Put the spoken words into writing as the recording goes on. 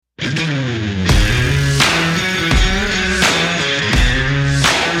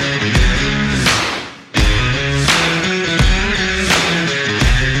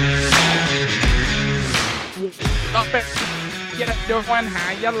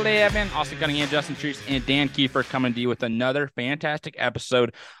x281. Austin Cunningham, Justin Treese, and Dan Kiefer coming to you with another fantastic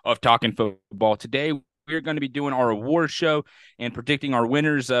episode of Talking Football. Today, we're going to be doing our award show and predicting our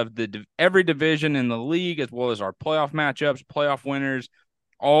winners of every division in the league, as well as our playoff matchups, playoff winners,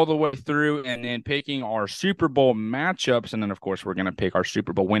 all the way through, and then picking our Super Bowl matchups. And then, of course, we're going to pick our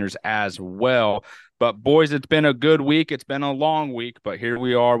Super Bowl winners as well. But, boys, it's been a good week. It's been a long week, but here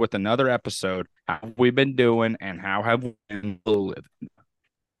we are with another episode. How have we been doing, and how have we been living?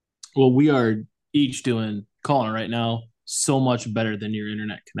 Well, we are each doing, calling right now, so much better than your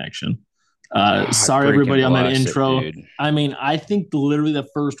internet connection. Sorry, everybody, on that intro. I mean, I think literally the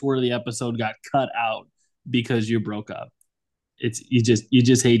first word of the episode got cut out because you broke up. It's you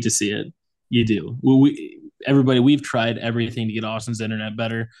just hate to see it. You do. Everybody, we've tried everything to get Austin's internet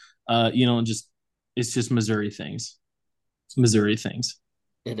better. It's just Missouri things. It's Missouri things.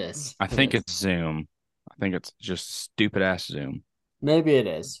 It is. I think it's Zoom. I think it's just stupid ass Zoom. Maybe it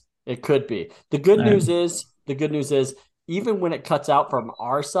is. It could be. The good news is, even when it cuts out from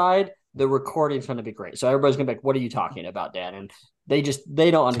our side, the recording's going to be great. So everybody's going to be like, "What are you talking about, Dan?" And they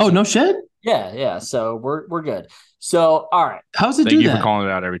don't understand. Oh, no shit. Yeah. So we're good. So all right. How's it do that? Thank you for calling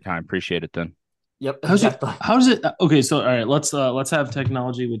it out every time. Appreciate it, then. Yep. How's it? Okay, so all right, let's have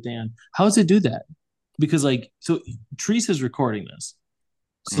technology with Dan. How does it do that? Because Treese is recording this,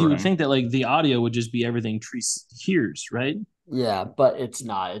 so you would think that the audio would just be everything Treese hears, right? Yeah, but it's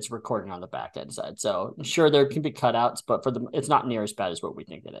not. It's recording on the back end side. So sure, there can be cutouts, but it's not near as bad as what we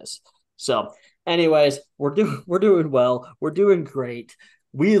think it is. So, anyways, we're doing well. We're doing great.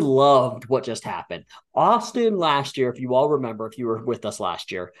 We loved what just happened. Austin last year, if you all remember, if you were with us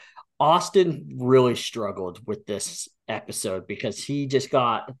last year, Austin really struggled with this episode because he just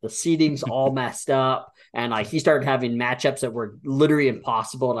got the seatings all messed up, and he started having matchups that were literally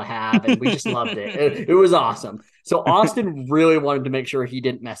impossible to have, and we just loved it. It was awesome. So Austin really wanted to make sure he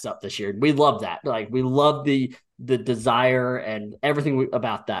didn't mess up this year. We love that. We love the desire and everything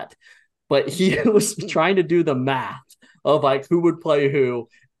about that. But he was trying to do the math of who would play who.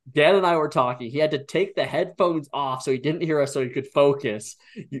 Dan and I were talking. He had to take the headphones off so he didn't hear us so he could focus.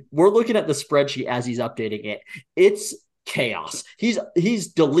 We're looking at the spreadsheet as he's updating it. It's chaos. He's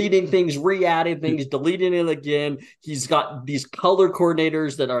deleting things, re-adding things, deleting it again. He's got these color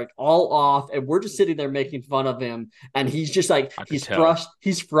coordinators that are all off, and we're just sitting there making fun of him. And he's just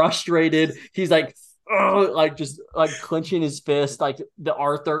he's frustrated. He's just clenching his fist, like the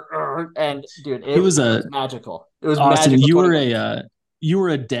Arthur. And dude, it was magical. It was Austin, magical. You were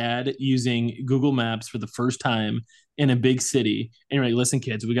a dad using Google Maps for the first time in a big city. And you're like, "Listen,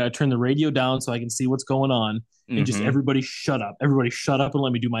 kids, we got to turn the radio down so I can see what's going on." And just everybody shut up. Everybody shut up and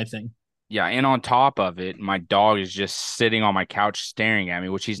let me do my thing. Yeah, and on top of it, my dog is just sitting on my couch staring at me,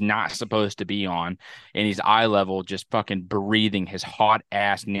 which he's not supposed to be on. And he's eye level, just fucking breathing his hot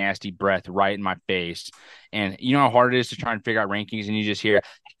ass, nasty breath right in my face. And you know how hard it is to try and figure out rankings, and you just hear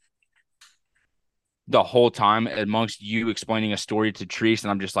the whole time amongst you explaining a story to Treese,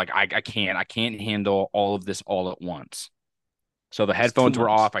 and I'm just like, I can't handle all of this all at once. So the headphones were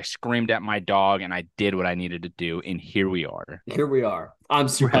off. I screamed at my dog, and I did what I needed to do, and here we are. I'm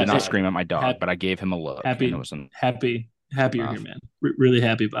super happy. I did not scream at my dog, but I gave him a look. Happy you're here, man. Really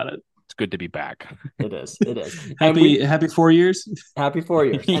happy about it. It's good to be back. It is. Happy 4 years. Happy 4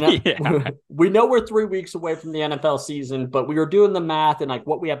 years. And we know we're 3 weeks away from the NFL season, but we were doing the math and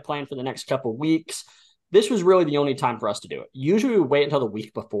what we have planned for the next couple of weeks. This was really the only time for us to do it. Usually we wait until the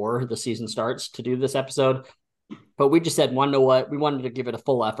week before the season starts to do this episode, but we just said, know what? We wanted to give it a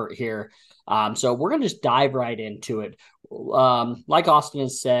full effort here. So we're going to just dive right into it. Like Austin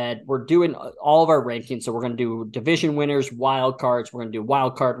has said, we're doing all of our rankings. So we're going to do division winners, wild cards. We're going to do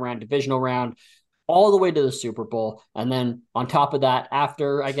wild card round, divisional round, all the way to the Super Bowl. And then on top of that,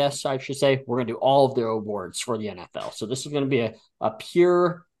 after, I guess I should say, we're going to do all of the awards for the NFL. So this is going to be a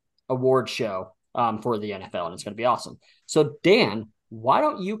pure award show for the NFL, and it's going to be awesome. So Dan, why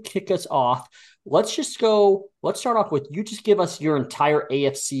don't you kick us off? Let's start off with you just give us your entire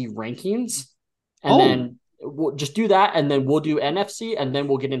AFC rankings, and then we'll just do that, and then we'll do NFC, and then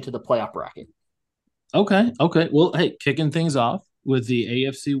we'll get into the playoff bracket. Okay. Well, hey, kicking things off with the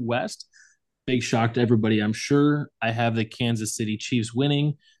AFC West. Big shock to everybody, I'm sure. I have the Kansas City Chiefs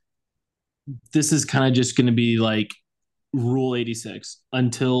winning. This is kind of just going to be like Rule 86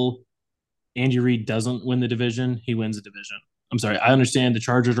 until Andy Reid doesn't win the division, he wins the division. I'm sorry. I understand the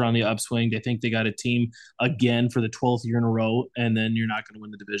Chargers are on the upswing. They think they got a team again for the 12th year in a row, and then you're not going to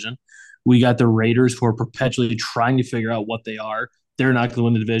win the division. We got the Raiders who are perpetually trying to figure out what they are. They're not going to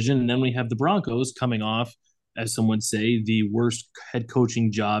win the division. And then we have the Broncos coming off, as some would say, the worst head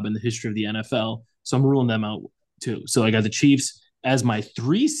coaching job in the history of the NFL. So I'm ruling them out too. So I got the Chiefs as my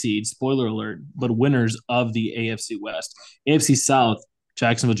 3 seed, spoiler alert, but winners of the AFC West. AFC South,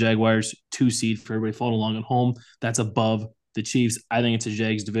 Jacksonville Jaguars, 2 seed for everybody following along at home. That's above the Chiefs. I think it's a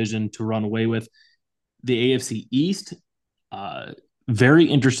Jags division to run away with. The AFC East, very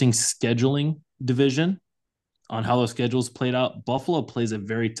interesting scheduling division on how those schedules played out. Buffalo plays a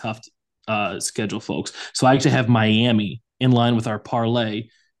very tough schedule, folks. So I actually have Miami in line with our parlay.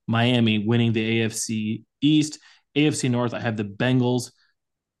 Miami winning the AFC East. AFC North, I have the Bengals,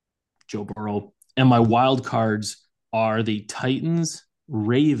 Joe Burrow, and my wild cards are the Titans,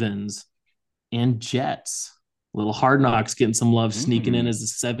 Ravens, and Jets. Little Hard Knocks getting some love, sneaking in as a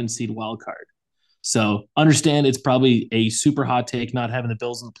 7 seed wild card. So understand it's probably a super hot take not having the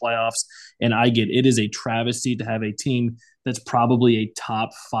Bills in the playoffs. And I get it is a travesty to have a team that's probably a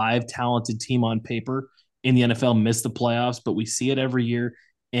top 5 talented team on paper in the NFL miss the playoffs, but we see it every year.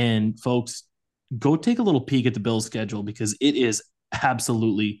 And folks, go take a little peek at the Bills schedule because it is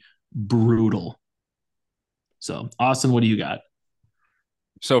absolutely brutal. So, Austin, what do you got?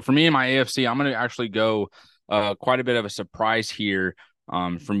 So for me in my AFC, I'm going to actually go quite a bit of a surprise here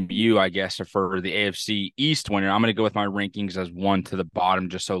from you, I guess, for the AFC East winner. I'm going to go with my rankings as 1 to the bottom,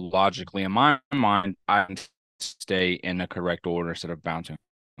 just so logically in my mind, I can stay in the correct order instead of bouncing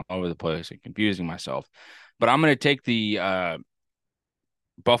all over the place and confusing myself. But I'm going to take the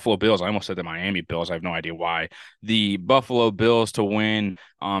Buffalo Bills. I almost said the Miami Bills. I have no idea why. The Buffalo Bills to win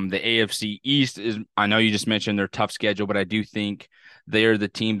the AFC East is, I know you just mentioned their tough schedule, but I do think they're the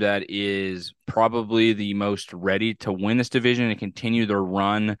team that is probably the most ready to win this division and continue their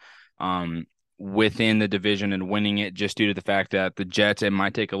run within the division and winning it, just due to the fact that the Jets, it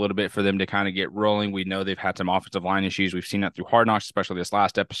might take a little bit for them to kind of get rolling. We know they've had some offensive line issues. We've seen that through Hard Knocks, especially this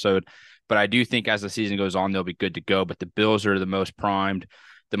last episode. But I do think as the season goes on, they'll be good to go. But the Bills are the most primed.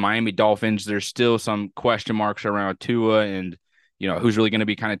 The Miami Dolphins, there's still some question marks around Tua and, who's really going to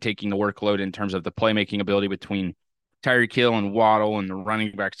be kind of taking the workload in terms of the playmaking ability between Tyreek Hill and Waddle and the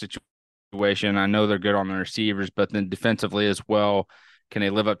running back situation. I know they're good on the receivers, but then defensively as well, can they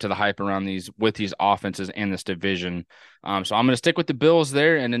live up to the hype around these offenses and this division? So I'm going to stick with the Bills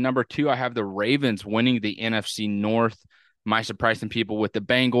there. And then number 2, I have the Ravens winning the NFC North. My surprising people with the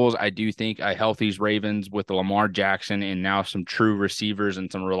Bengals. I do think a healthy Ravens with the Lamar Jackson and now some true receivers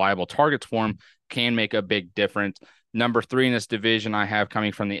and some reliable targets for him can make a big difference. Number 3 in this division I have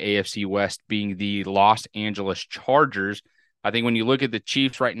coming from the AFC West being the Los Angeles Chargers. I think when you look at the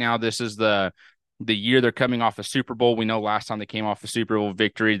Chiefs right now, this is the year they're coming off a Super Bowl. We know last time they came off a Super Bowl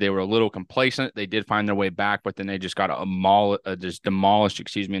victory, they were a little complacent. They did find their way back, but then they just got demolished,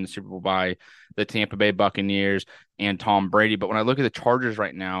 in the Super Bowl by the Tampa Bay Buccaneers and Tom Brady. But when I look at the Chargers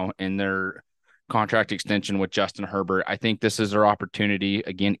right now and their contract extension with Justin Herbert, I think this is their opportunity,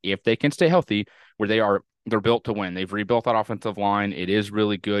 again, if they can stay healthy, where they're built to win. They've rebuilt that offensive line. It is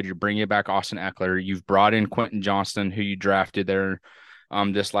really good. You're bringing back Austin Eckler. You've brought in Quentin Johnston, who you drafted there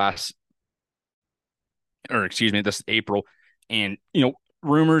this April. And,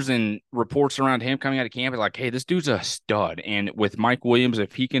 rumors and reports around him coming out of camp are like, hey, this dude's a stud. And with Mike Williams,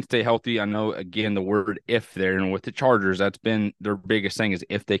 if he can stay healthy, I know, again, the word if there, and with the Chargers, that's been their biggest thing is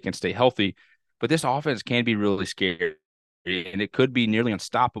if they can stay healthy. But this offense can be really scary, and it could be nearly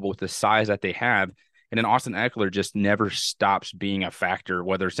unstoppable with the size that they have. And then Austin Eckler just never stops being a factor,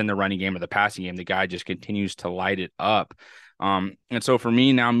 whether it's in the running game or the passing game. The guy just continues to light it up. And so for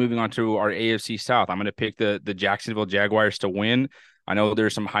me now, moving on to our AFC South, I'm going to pick the Jacksonville Jaguars to win. I know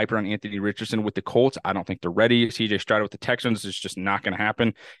there's some hype around Anthony Richardson with the Colts. I don't think they're ready. CJ Stroud with the Texans is just not going to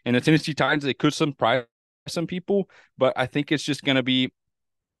happen. And the Tennessee Titans, they could surprise some people, but I think it's just going to be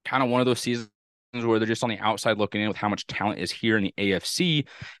kind of one of those seasons where they're just on the outside looking in with how much talent is here in the AFC.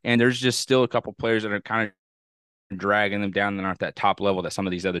 And there's just still a couple players that are kind of dragging them down and aren't that top level that some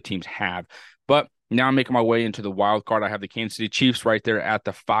of these other teams have. But now I'm making my way into the wild card. I have the Kansas City Chiefs right there at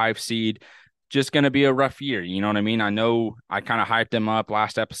the 5 seed. Just going to be a rough year. You know what I mean? I know I kind of hyped them up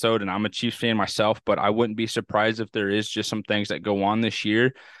last episode, and I'm a Chiefs fan myself, but I wouldn't be surprised if there is just some things that go on this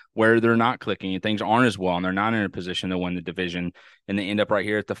year where they're not clicking and things aren't as well, and they're not in a position to win the division, and they end up right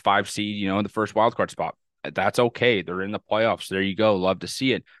here at the 5 seed, the first wild card spot. That's okay. They're in the playoffs. There you go. Love to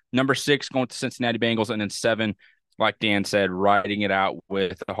see it. Number 6, going to Cincinnati Bengals, and then 7, like Dan said, riding it out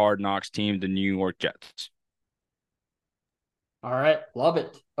with the Hard Knocks team, the New York Jets. All right. Love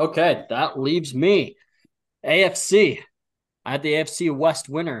it. Okay. That leaves me. AFC. I had the AFC West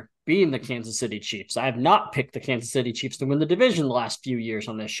winner being the Kansas City Chiefs. I have not picked the Kansas City Chiefs to win the division the last few years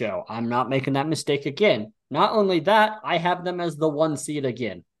on this show. I'm not making that mistake again. Not only that, I have them as the 1 seed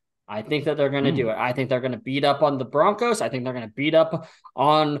again. I think that they're going to do it. I think they're going to beat up on the Broncos. I think they're going to beat up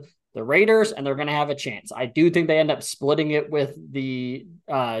on the Raiders, and they're going to have a chance. I do think they end up splitting it with the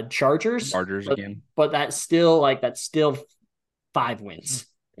Chargers. Chargers again. But that's still 5 wins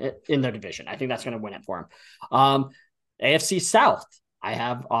in their division. I think that's going to win it for them. AFC South, I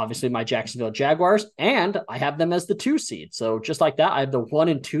have obviously my Jacksonville Jaguars, and I have them as the 2 seed. So just like that, I have the 1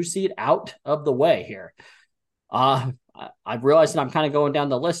 and 2 seed out of the way here. I've realized that I'm kind of going down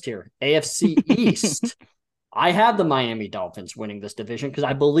the list here. AFC East, I have the Miami Dolphins winning this division because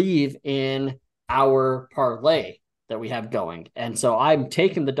I believe in our parlay that we have going. And so I'm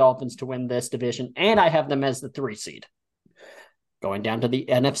taking the Dolphins to win this division, and I have them as the 3 seed. Going down to the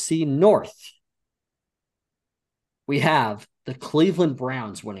NFC North, we have the Cleveland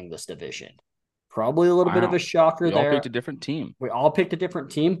Browns winning this division. Probably a little bit of a shocker there. We all picked a different team. We all picked a different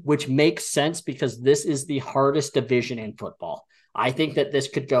team, which makes sense because this is the hardest division in football. I think that this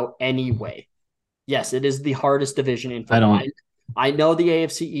could go any way. Yes, it is the hardest division in football. I know the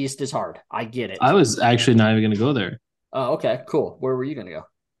AFC East is hard. I get it. I was actually not even going to go there. Oh, okay, cool. Where were you going to go?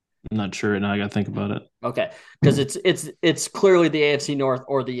 I'm not sure. Now I got to think about it. Okay, because it's clearly the AFC North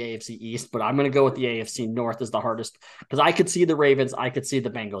or the AFC East, but I'm going to go with the AFC North as the hardest because I could see the Ravens, I could see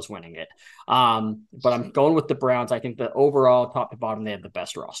the Bengals winning it. But I'm going with the Browns. I think that overall, top to bottom, they have the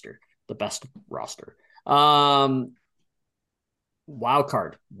best roster. Wild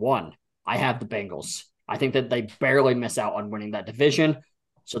card 1, I have the Bengals. I think that they barely miss out on winning that division,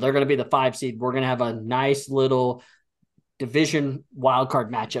 so they're going to be the 5 seed. We're going to have a nice little division wildcard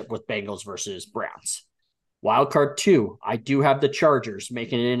matchup with Bengals versus Browns. Wildcard 2, I do have the Chargers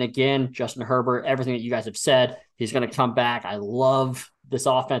making it in again. Justin Herbert, everything that you guys have said, he's going to come back. I love this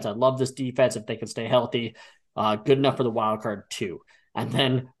offense. I love this defense if they can stay healthy. Good enough for the wildcard 2. And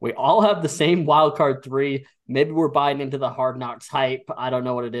then we all have the same wildcard 3. Maybe we're buying into the Hard Knocks hype. I don't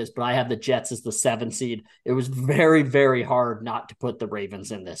know what it is, but I have the Jets as the 7 seed. It was very, very hard not to put the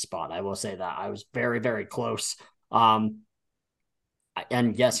Ravens in this spot. I will say that. I was very, very close.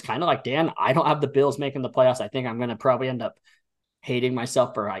 And yes, kind of like Dan, I don't have the Bills making the playoffs. I think I'm going to probably end up hating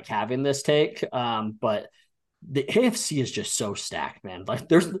myself for like having this take. But the AFC is just so stacked, man. Like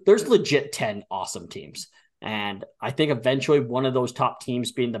there's legit 10 awesome teams. And I think eventually one of those top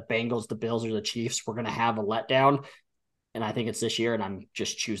teams being the Bengals, the Bills, or the Chiefs, we're going to have a letdown. And I think it's this year, and I'm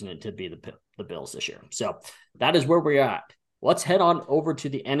just choosing it to be the Bills this year. So that is where we're at. Let's head on over to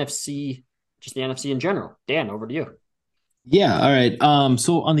the NFC, just the NFC in general. Dan, over to you. Yeah. All right.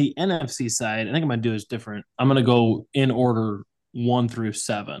 So on the NFC side, I think I'm gonna do is different. I'm gonna go in order 1 through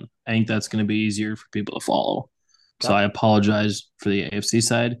 7. I think that's gonna be easier for people to follow. So I apologize for the AFC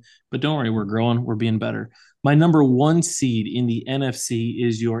side, but don't worry, we're growing, we're being better. My number 1 seed in the NFC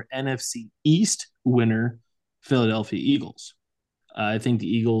is your NFC East winner, Philadelphia Eagles. I think the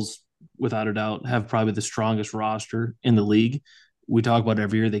Eagles, without a doubt, have probably the strongest roster in the league. We talk about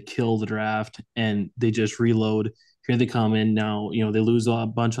every year they kill the draft and they just reload. Here they come in now. They lose a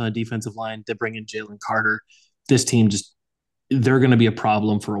bunch on the defensive line. They bring in Jalen Carter. This team they're going to be a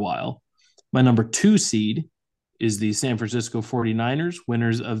problem for a while. My number 2 seed is the San Francisco 49ers,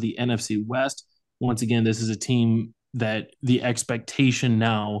 winners of the NFC West. Once again, this is a team that the expectation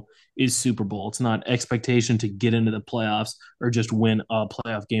now is Super Bowl. It's not expectation to get into the playoffs or just win a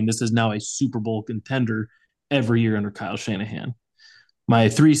playoff game. This is now a Super Bowl contender every year under Kyle Shanahan. My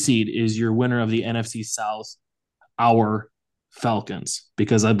 3 seed is your winner of the NFC South, our Falcons,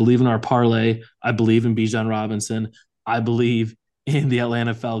 because I believe in our parlay. I believe in Bijan Robinson. I believe in the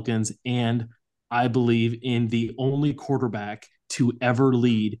Atlanta Falcons, and I believe in the only quarterback to ever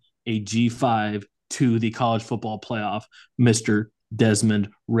lead a G5 to the college football playoff, Mr. Desmond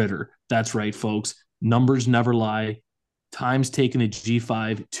Ridder. That's right, folks. Numbers never lie. Times taken a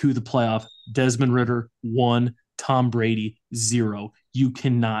G5 to the playoff. Desmond Ridder, 1. Tom Brady, 0. You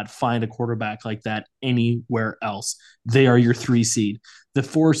cannot find a quarterback like that anywhere else. They are your 3 seed. The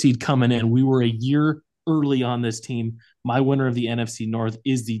 4 seed coming in, we were a year early on this team. My winner of the NFC North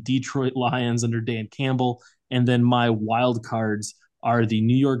is the Detroit Lions under Dan Campbell. And then my wild cards are the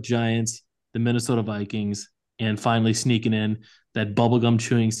New York Giants, the Minnesota Vikings, and finally sneaking in that bubblegum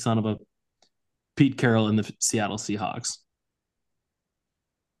chewing son of a Pete Carroll and the Seattle Seahawks.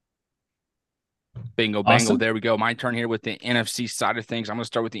 Bingo, bango. Awesome. There we go. My turn here with the NFC side of things. I'm going to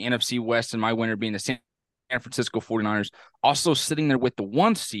start with the NFC West, and my winner being the San Francisco 49ers, also sitting there with the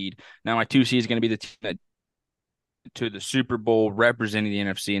 1 seed. Now, my 2 seed is going to be the team that to the Super Bowl representing the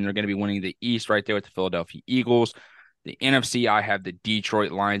NFC, and they're going to be winning the East right there with the Philadelphia Eagles. The NFC, I have the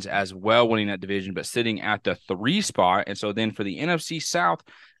Detroit Lions as well winning that division, but sitting at the 3 spot. And so then for the NFC South,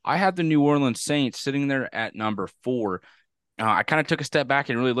 I have the New Orleans Saints sitting there at number 4. I kind of took a step back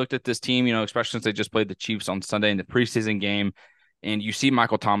and really looked at this team, especially since they just played the Chiefs on Sunday in the preseason game. And you see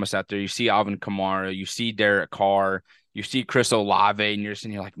Michael Thomas out there, you see Alvin Kamara, you see Derek Carr, you see Chris Olave, and you're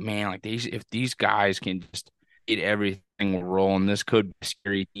sitting here like, man, like if these guys can just get everything rolling, this could be a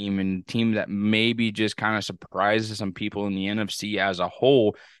scary team and team that maybe just kind of surprises some people in the NFC as a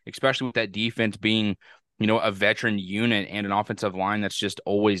whole, especially with that defense being, a veteran unit and an offensive line that's just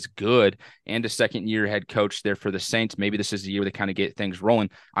always good, and a second-year head coach there for the Saints. Maybe this is the year they kind of get things rolling.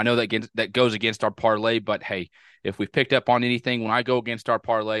 I know that goes against our parlay, but hey, if we've picked up on anything, when I go against our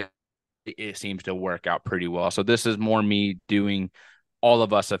parlay, it seems to work out pretty well. So this is more me doing all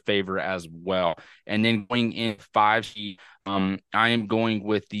of us a favor as well. And then going in 5 seed, I am going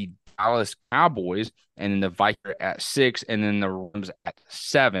with the Dallas Cowboys and then the Vikings at 6 and then the Rams at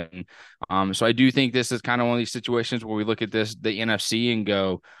 7. So I do think this is kind of one of these situations where we look at the NFC and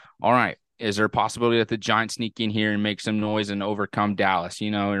go, all right, is there a possibility that the Giants sneak in here and make some noise and overcome Dallas?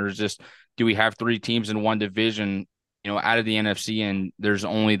 Or just do we have 3 teams in one division, out of the NFC, and there's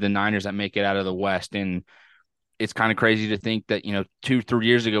only the Niners that make it out of the West? And it's kind of crazy to think that, 2-3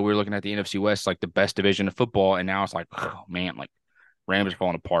 years ago, we were looking at the NFC West like the best division of football. And now it's like, oh man, like Rams are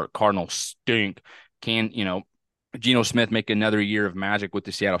falling apart. Cardinals stink. Can, Geno Smith make another year of magic with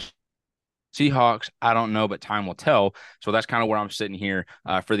the Seattle Seahawks? I don't know, but time will tell. So that's kind of where I'm sitting here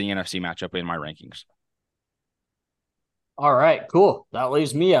for the NFC matchup in my rankings. All right, cool. That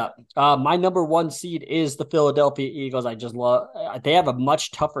leaves me up. My number 1 seed is the Philadelphia Eagles. I just love. They have a much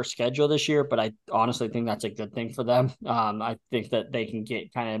tougher schedule this year, but I honestly think that's a good thing for them. I think that they can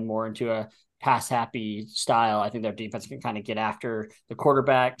get kind of more into a pass happy style. I think their defense can kind of get after the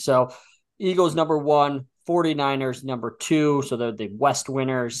quarterback. So Eagles number 1, 49ers number 2. So they're the West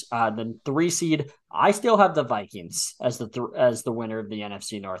winners. The 3 seed, I still have the Vikings as the winner of the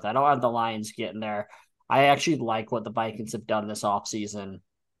NFC North. I don't have the Lions getting there. I actually like what the Vikings have done this offseason.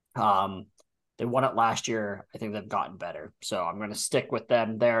 They won it last year. I think they've gotten better. So I'm going to stick with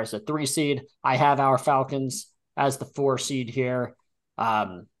them there as a 3 seed. I have our Falcons as the 4 seed here.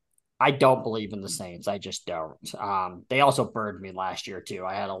 I don't believe in the Saints. I just don't. They also burned me last year too.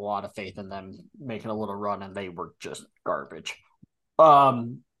 I had a lot of faith in them making a little run, and they were just garbage.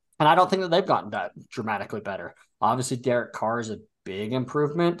 And I don't think that they've gotten that dramatically better. Obviously, Derek Carr is a big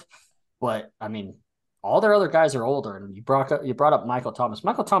improvement, but I mean, all their other guys are older, and you brought up Michael Thomas.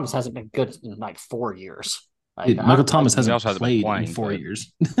 Michael Thomas hasn't been good in like 4 years. Like, Michael Thomas hasn't also hasn't played been playing in 4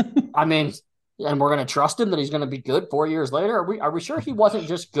 years. I mean, and we're going to trust him that he's going to be good 4 years later. Are we sure he wasn't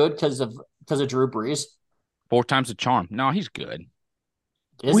just good because of Drew Brees? 4 times a charm. No, he's good.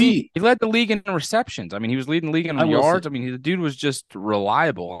 Is he? He led the league in receptions. I mean, he was leading the league in yards. I mean, the dude was just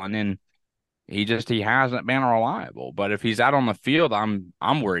reliable, and then he hasn't been reliable. But if he's out on the field,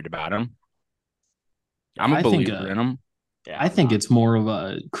 I'm worried about him. I'm a believer in him. Yeah, I think it's more of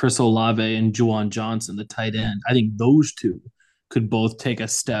a Chris Olave and Juwan Johnson, the tight end. I think those two could both take a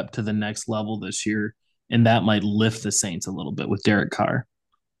step to the next level this year, and that might lift the Saints a little bit with Derek Carr.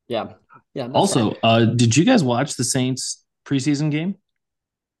 Yeah. Yeah. Also, did you guys watch the Saints preseason game?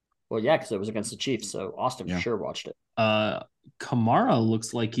 Well, yeah, because it was against the Chiefs, so Austin for sure watched it. Kamara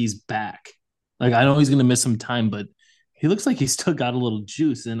looks like he's back. Like, I know he's going to miss some time, but he looks like he's still got a little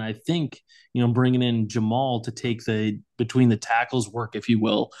juice. And I think, bringing in Jamal to take the between the tackles work, if you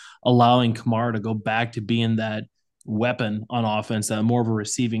will, allowing Kamara to go back to being that weapon on offense, that more of a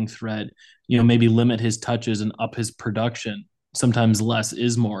receiving threat, maybe limit his touches and up his production. Sometimes less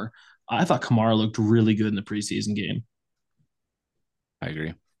is more. I thought Kamara looked really good in the preseason game. I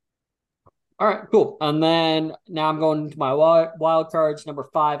agree. All right, cool. And then now I'm going to my wild cards. Number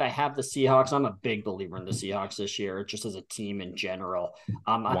 5, I have the Seahawks. I'm a big believer in the Seahawks this year, just as a team in general.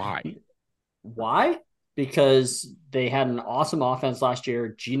 Why? Why? Because they had an awesome offense last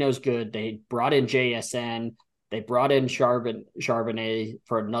year. Geno's good. They brought in JSN. They brought in Charbonnet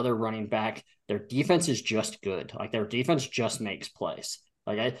for another running back. Their defense is just good. Like, their defense just makes plays.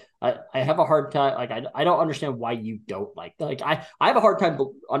 Like, I have a hard time. Like, I don't understand why you don't like. Like, I have a hard time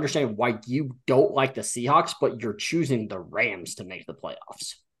understanding why you don't like the Seahawks, but you're choosing the Rams to make the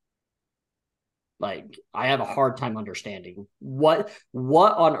playoffs. Like, I have a hard time understanding what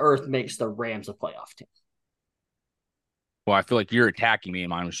on earth makes the Rams a playoff team. Well, I feel like you're attacking me, and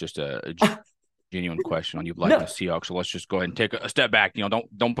mine was just a genuine question on you liking the Seahawks. So let's just go ahead and take a step back.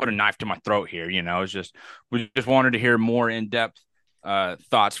 Don't put a knife to my throat here. It's just we just wanted to hear more in depth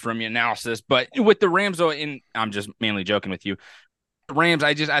thoughts from your analysis. But with the Rams, though, and I'm just mainly joking with you. The Rams,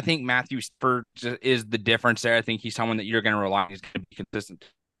 I think Matthew Stafford is the difference there. I think he's someone that you're going to rely on. He's going to be consistent,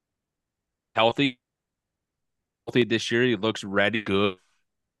 healthy this year. He looks ready, good.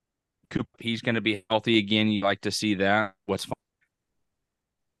 He's going to be healthy again. You like to see that. What's fun?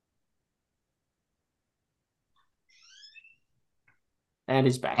 And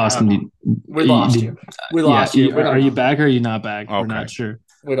he's back. I don't know. Austin, We lost you. We lost you. We are don't you know. back or are you not back? We're Okay. not sure.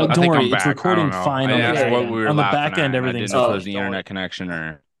 We Oh, don't I don't think worry. I'm It's back. I recording don't know. fine I on the asked Yeah, what yeah. we were on the laughing back end. at, and I Everything's didn't know if it was Oh, the don't worry. internet connection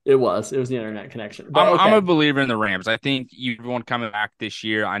or. It was. It was the internet connection. But I'm okay. a believer in the Rams. I think everyone coming back this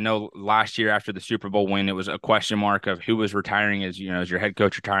year. I know last year after the Super Bowl win, it was a question mark of who was retiring. Is your head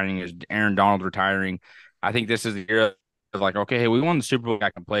coach retiring? Is Aaron Donald retiring? I think this is the year of like, okay, hey, we won the Super Bowl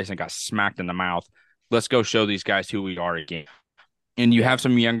back in place and got smacked in the mouth. Let's go show these guys who we are again. And you Yeah. have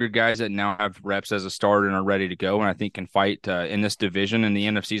some younger guys that now have reps as a starter and are ready to go, and I think can fight in this division. And the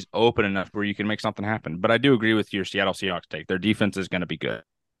NFC's open enough where you can make something happen. But I do agree with your Seattle Seahawks take. Their defense is going to be good.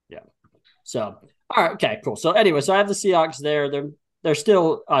 Yeah. So, all right, okay, cool. So anyway, so I have the Seahawks there. They're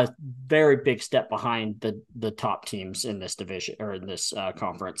still a very big step behind the top teams in this division or in this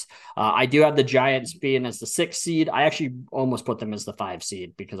conference. I do have the Giants being as the 6th seed. I actually almost put them as the 5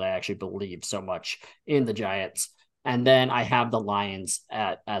 seed because I actually believe so much in the Giants. And then I have the Lions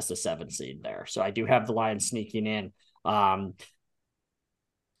as the 7th seed there. So I do have the Lions sneaking in.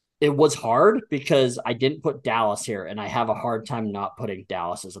 It was hard because I didn't put Dallas here, and I have a hard time not putting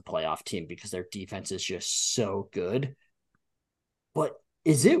Dallas as a playoff team because their defense is just so good. But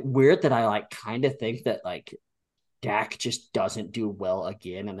is it weird that I like kind of think that like Dak just doesn't do well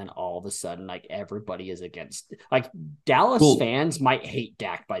again, and then all of a sudden like everybody is against like Dallas Well, fans might hate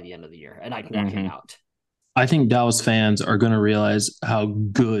Dak by the end of the year, and I can walk him out. I think Dallas fans are going to realize how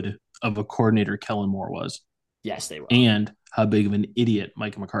good of a coordinator Kellen Moore was Yes, they will. and how big of an idiot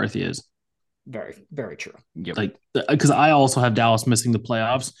Mike McCarthy is. Very, very true. Yep. Like, because I also have Dallas missing the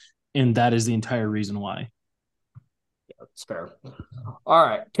playoffs, and that is the entire reason why. It's fair. All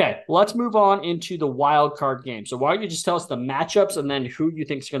right. Okay. Let's move on into the wild card game. So why don't you just tell us the matchups and then who you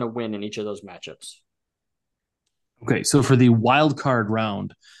think is going to win in each of those matchups? Okay, so for the wild card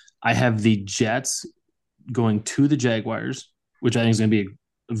round, I have the Jets going to the Jaguars, which I think is going to be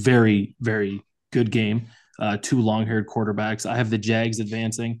a very, very good game. Two long haired quarterbacks. I have the Jags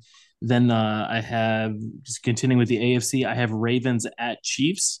advancing. Then I have, just continuing with the AFC, I have Ravens at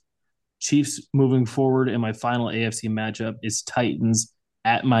Chiefs. Chiefs moving forward, and my final AFC matchup is Titans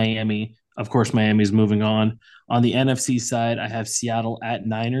at Miami. Of course, Miami's moving on. On the NFC side, I have Seattle at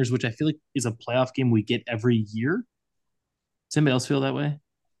Niners, which I feel like is a playoff game we get every year. Does anybody else feel that way?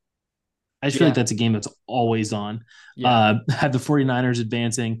 I just feel like that's a game that's always on. Yeah. I have the 49ers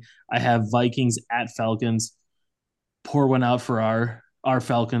advancing. I have Vikings at Falcons. Pour one out for our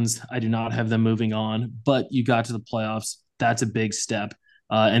Falcons. I do not have them moving on, but you got to the playoffs. That's a big step.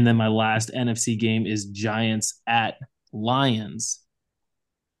 And then my last NFC game is Giants at Lions.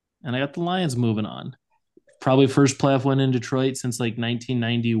 And I got the Lions moving on. Probably first playoff win in Detroit since like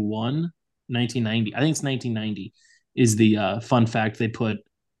 1991, 1990. I think it's 1990 is the fun fact they put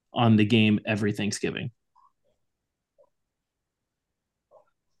on the game every Thanksgiving.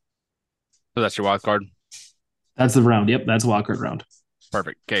 So that's your wild card. That's the round. Yep, that's a wild card round.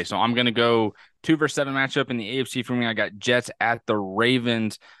 Perfect. Okay, so I'm gonna go 2 versus 7 matchup in the AFC for me. I got Jets at the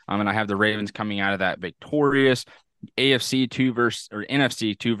Ravens. And I have the Ravens coming out of that victorious. AFC 2 versus or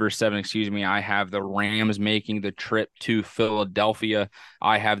NFC 2 versus 7, excuse me. I have the Rams making the trip to Philadelphia.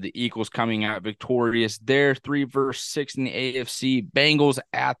 I have the Eagles coming out victorious there. 3 versus 6 in the AFC. Bengals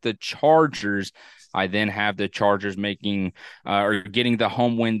at the Chargers. I then have the Chargers making or getting the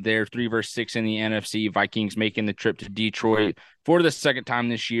home win there. 3 versus 6 in the NFC. Vikings making the trip to Detroit for the second time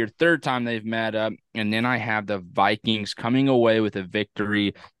this year, third time they've met up. And then I have the Vikings coming away with a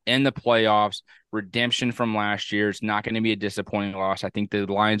victory in the playoffs. Redemption from last year. It's not going to be a disappointing loss. I think the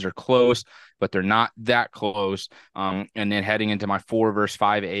Lions are close, but they're not that close. And then heading into my 4 versus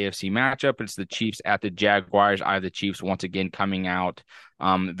 5 AFC matchup, it's the Chiefs at the Jaguars. I have the Chiefs once again coming out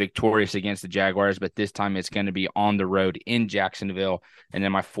victorious against the Jaguars, but this time it's going to be on the road in Jacksonville. And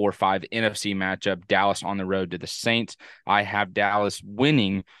then my 4-5 NFC matchup, Dallas on the road to the Saints. I have Dallas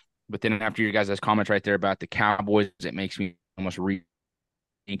winning, but then after your guys' comments right there about the Cowboys, it makes me almost rethink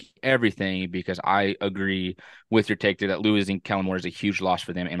everything because I agree with your take there that losing Kellen Moore is a huge loss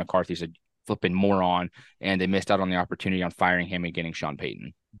for them, and McCarthy's a flipping moron, and they missed out on the opportunity on firing him and getting Sean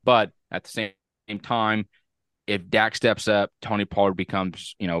Payton. But at the same time, if Dak steps up, Tony Pollard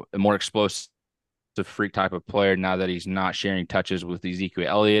becomes, a more explosive freak type of player now that he's not sharing touches with Ezekiel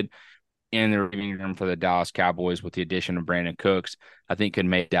Elliott. And they're giving room for the Dallas Cowboys with the addition of Brandon Cooks, I think could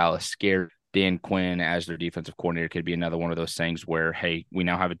make Dallas scared. Dan Quinn as their defensive coordinator could be another one of those things where, hey, we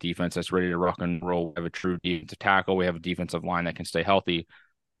now have a defense that's ready to rock and roll. We have a true defensive tackle. We have a defensive line that can stay healthy.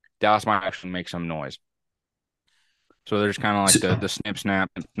 Dallas might actually make some noise. So there's kind of like the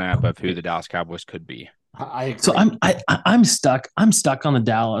snap of who the Dallas Cowboys could be. I So agree. I'm stuck. I'm stuck on the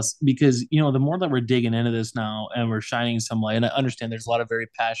Dallas because the more that we're digging into this now and we're shining some light, and I understand there's a lot of very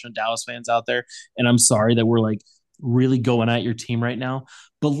passionate Dallas fans out there, and I'm sorry that we're like really going at your team right now.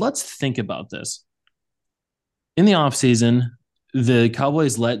 But let's think about this. In the offseason, the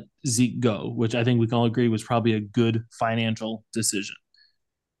Cowboys let Zeke go, which I think we can all agree was probably a good financial decision.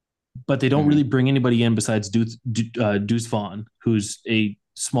 But they don't Mhm. really bring anybody in besides Deuce Vaughn, who's a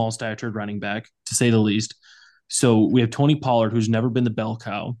small statured running back, to say the least. So we have Tony Pollard, who's never been the bell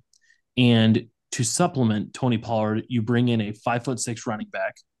cow. And to supplement Tony Pollard, you bring in a 5'6" running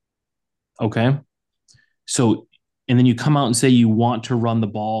back. Okay. So, and then you come out and say you want to run the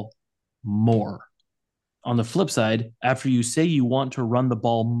ball more. On the flip side, after you say you want to run the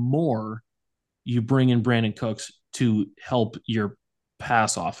ball more, you bring in Brandon Cooks to help your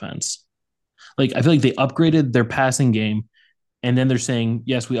pass offense. Like, I feel like they upgraded their passing game, and then they're saying,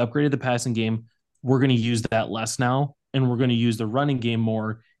 yes, we upgraded the passing game. We're going to use that less now, and we're going to use the running game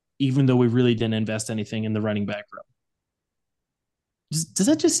more, even though we really didn't invest anything in the running back room. Does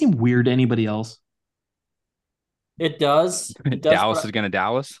that just seem weird to anybody else? It does. It does. Dallas But is going to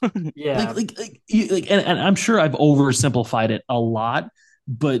Dallas. yeah, And I'm sure I've oversimplified it a lot,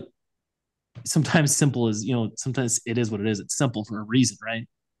 but sometimes simple is, sometimes it is what it is. It's simple for a reason, right?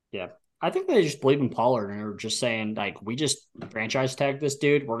 yeah. I think they just believe in Pollard and are just saying like, we just franchise tag this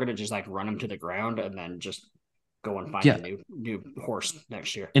dude. We're gonna just like run him to the ground and then just go and find a Yeah. new horse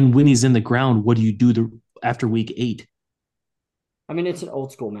next year. And when he's in the ground, what do you do after week 8? I mean, it's an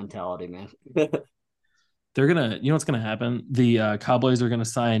old school mentality, man. They're gonna, what's gonna happen? The Cowboys are gonna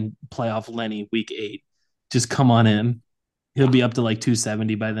sign playoff Lenny week 8. Just come on in. He'll be up to like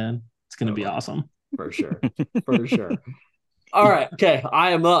 270 by then. It's gonna be Totally. awesome. For sure. For sure. All right. Okay.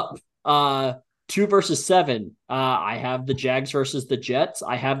 I am up. 2 versus 7. I have the Jags versus the Jets.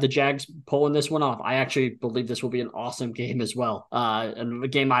 I have the Jags pulling this one off. I actually believe this will be an awesome game as well. And a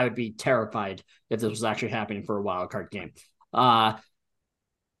game I would be terrified if this was actually happening for a wild card game. Uh,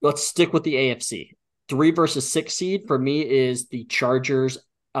 let's stick with the AFC. 3 versus 6 seed for me is the Chargers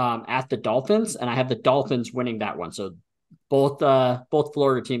at the Dolphins, and I have the Dolphins winning that one. So both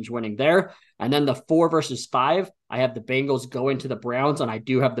Florida teams winning there. And then the 4 versus 5, I have the Bengals going to the Browns, and I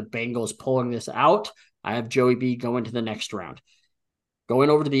do have the Bengals pulling this out. I have Joey B going to the next round. Going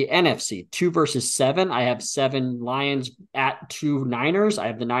over to the NFC, 2 versus 7, I have 7 Lions at 2 Niners. I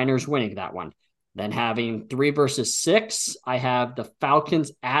have the Niners winning that one. Then having 3 versus 6, I have the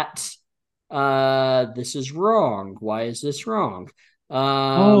Falcons at this is wrong. Why is this wrong?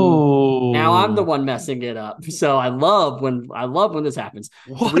 Now I'm the Oh, one messing it up. So I love when this happens.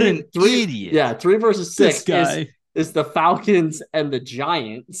 What an idiot. Yeah, 3 versus 6 this guy. is the Falcons and the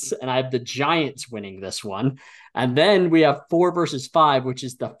Giants, and I have the Giants winning this one. And then we have 4 versus 5, which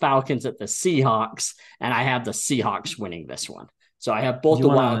is the Falcons at the Seahawks, and I have the Seahawks winning this one. So I have You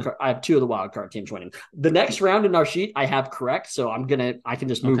wanna? I have 2 of the wild card teams winning. The next round in our sheet, I have correct, so I can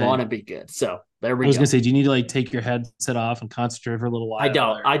just move Okay. on and be good. So there we I was go. gonna say, do you need to like take your headset off and concentrate for a little while? I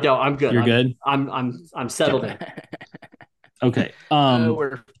don't. I'm good. You're good. I'm settled in. Okay.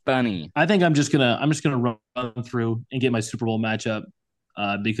 We're funny. I think I'm just gonna run through and get my Super Bowl matchup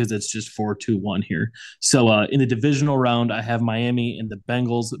because it's just 4-2-1 here. So in the divisional round, I have Miami and the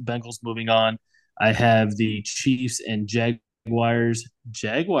Bengals. Bengals moving on. I have the Chiefs and Jaguars.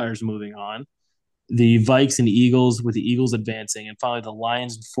 Jaguars moving on. The Vikes and Eagles with the Eagles advancing, and finally the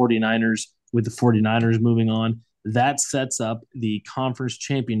Lions and 49ers with the 49ers moving on. That sets up the conference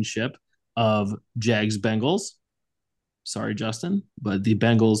championship of Jags Bengals. Sorry, Justin, but the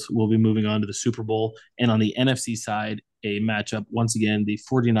Bengals will be moving on to the Super Bowl. And on the NFC side, a matchup once again, the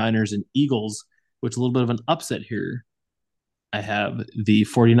 49ers and Eagles, which is a little bit of an upset here. I have the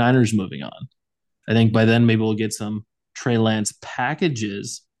 49ers moving on. I think by then maybe we'll get some Trey Lance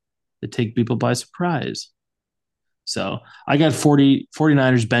packages that take people by surprise. So I got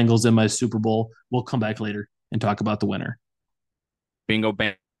 49ers Bengals in my Super Bowl. We'll come back later and talk about the winner. Bingo,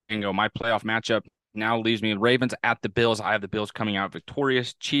 bingo. My playoff matchup now leaves me Ravens at the Bills. I have the Bills coming out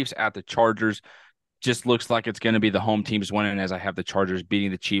victorious. Chiefs at the Chargers. Just looks like it's going to be the home teams winning, as I have the Chargers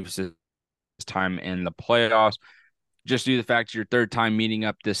beating the Chiefs this time in the playoffs. Just due to the fact it's your third time meeting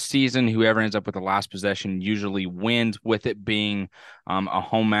up this season, whoever ends up with the last possession usually wins. With it being a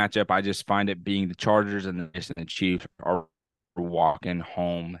home matchup, I just find it being the Chargers and the Chiefs are walking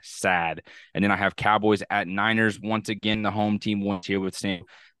home sad. And then I have Cowboys at Niners. Once again, the home team wins here with Sam.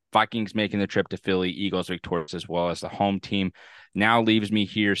 Vikings making the trip to Philly, Eagles victorious as well as the home team. Now leaves me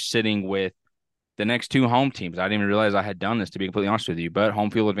here sitting with the next 2 home teams. I didn't even realize I had done this, to be completely honest with you, but home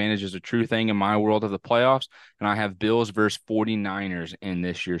field advantage is a true thing in my world of the playoffs, and I have Bills versus 49ers in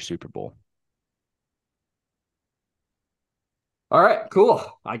this year's Super Bowl. All right, cool.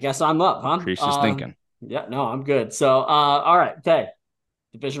 I guess I'm up, huh? Treese is thinking. Yeah, no, I'm good. So, all right, okay.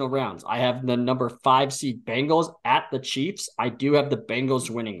 Divisional rounds. I have the number 5 seed Bengals at the Chiefs. I do have the Bengals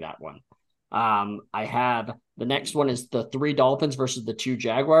winning that one. I have the next one is the 3 Dolphins versus the 2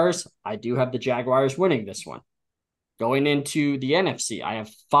 Jaguars. I do have the Jaguars winning this one. Going into the NFC, I have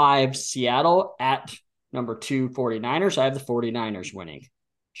 5 Seattle at number 2 49ers. I have the 49ers winning.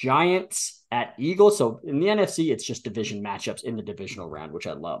 Giants at Eagles. So in the NFC, it's just division matchups in the divisional round, which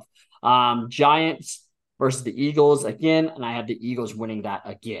I love. Giants versus the Eagles again, and I have the Eagles winning that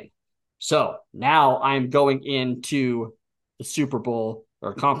again. So now I'm going into the Super Bowl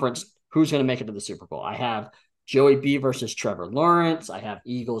or conference. Who's going to make it to the Super Bowl? I have Joey B versus Trevor Lawrence. I have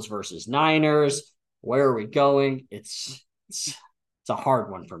Eagles versus Niners. Where are we going? It's a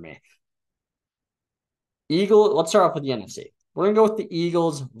hard one for me. Let's start off with the NFC. We're going to go with the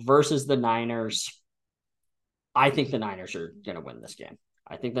Eagles versus the Niners. I think the Niners are going to win this game.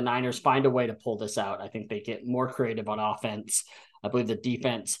 I think the Niners find a way to pull this out. I think they get more creative on offense. I believe the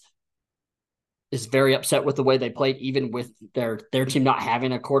defense is very upset with the way they played, even with their team not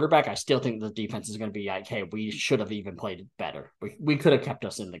having a quarterback. I still think the defense is going to be like, hey, we should have even played better. We could have kept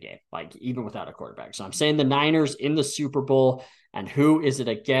us in the game, like even without a quarterback. So I'm saying the Niners in the Super Bowl. And who is it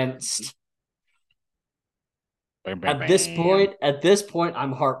against? At this point,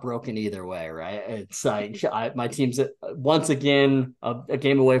 I'm heartbroken either way, right? It's like my team's once again a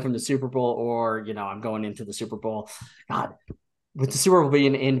game away from the Super Bowl, or I'm going into the Super Bowl. God, with the Super Bowl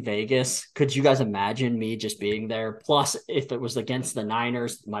being in Vegas, could you guys imagine me just being there? Plus, if it was against the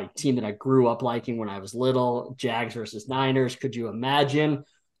Niners, my team that I grew up liking when I was little, Jags versus Niners, could you imagine?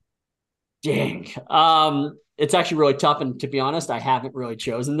 Dang. It's actually really tough, and to be honest, I haven't really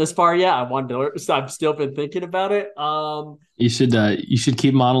chosen this far yet. I've still been thinking about it. You should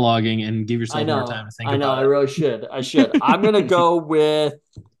keep monologuing and give yourself more time to think about it. I really should. I'm gonna go with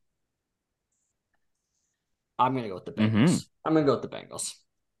the Bengals. Mm-hmm. I'm gonna go with the Bengals.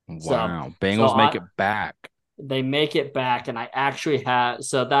 Wow. Bengals make it back. They make it back, and I actually have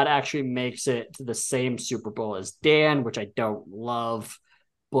that actually makes it to the same Super Bowl as Dan, which I don't love.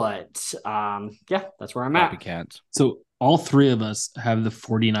 But yeah, that's where I'm at. Copycats. So all 3 of us have the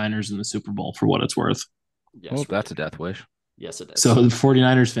 49ers in the Super Bowl for what it's worth. Yes, well, that's a death wish. Yes, it is. So the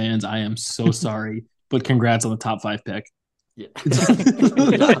 49ers fans, I am so sorry, but congrats on the top 5 pick. Yeah. The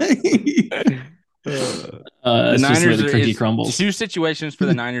Niners the cookie crumbles. 2 situations for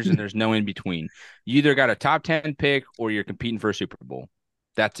the Niners, and there's no in between. You either got a top 10 pick or you're competing for a Super Bowl.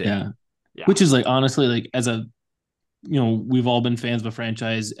 That's it. Yeah. Which is like, honestly, like as a we've all been fans of a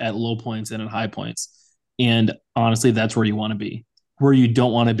franchise at low points and at high points. And honestly, that's where you want to be. Where you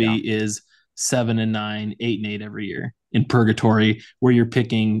don't want to be is 7-9, 8-8 every year in purgatory, where you're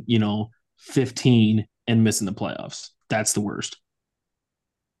picking, 15 and missing the playoffs. That's the worst.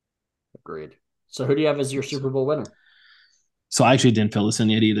 Agreed. So who do you have as your Super Bowl winner? So I actually didn't fill this in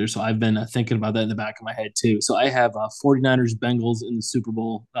yet either. So I've been thinking about that in the back of my head too. So I have 49ers Bengals in the Super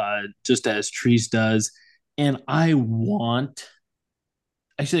Bowl, just as Treese does. And I feel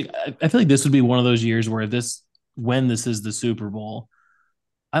like this would be one of those years where when this is the Super Bowl,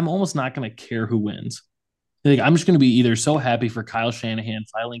 I'm almost not going to care who wins. Like, I'm just going to be either so happy for Kyle Shanahan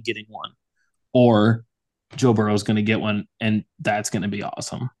finally getting one, or Joe Burrow's going to get one, and that's going to be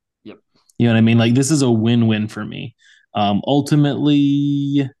awesome. Yep. You know what I mean? Like, this is a win-win for me.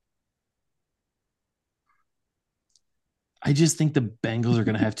 Ultimately, I just think the Bengals are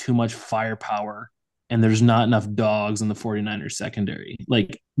going to have too much firepower, and there's not enough dogs in the 49ers secondary.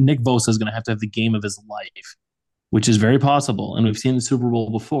 Like, Nick Bosa is going to have the game of his life, which is very possible. And we've seen the Super Bowl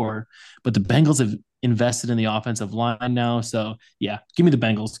before, but the Bengals have invested in the offensive line now. So yeah, give me the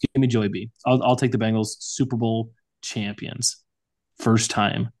Bengals. Give me Joey B. I'll take the Bengals Super Bowl champions. First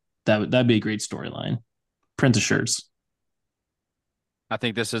time. That'd be a great storyline. Print the shirts. I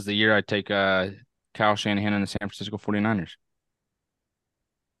think this is the year I'd take Kyle Shanahan and the San Francisco 49ers.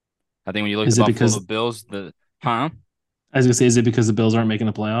 I think when you look at the Buffalo Bills, I was going to say, is it because the Bills aren't making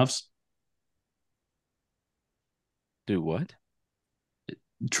the playoffs? Do what?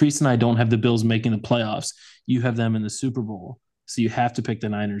 Treese and I don't have the Bills making the playoffs. You have them in the Super Bowl. So you have to pick the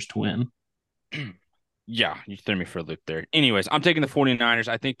Niners to win. Yeah, you threw me for a loop there. Anyways, I'm taking the 49ers.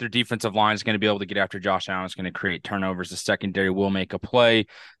 I think their defensive line is going to be able to get after Josh Allen. It's going to create turnovers. The secondary will make a play.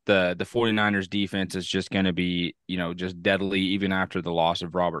 The 49ers defense is just going to be, just deadly even after the loss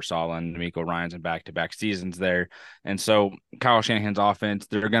of Robert Saleh and D'Amico Ryans in back-to-back seasons there. And so Kyle Shanahan's offense,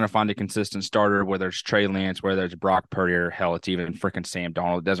 they're going to find a consistent starter, whether it's Trey Lance, whether it's Brock Purdy, or hell, it's even freaking Sam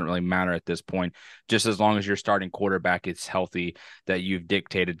Darnold. It doesn't really matter at this point. Just as long as your starting quarterback is healthy, that you've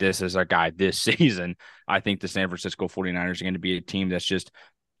dictated this as a guy this season. I think the San Francisco 49ers are going to be a team that's just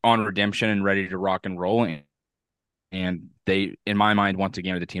on redemption and ready to rock and roll. And they, in my mind, once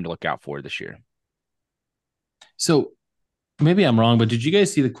again, are the team to look out for this year. So maybe I'm wrong, but did you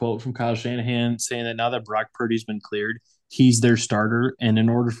guys see the quote from Kyle Shanahan saying that now that Brock Purdy's been cleared, he's their starter, and in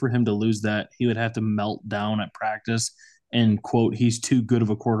order for him to lose that, he would have to melt down at practice and quote, he's too good of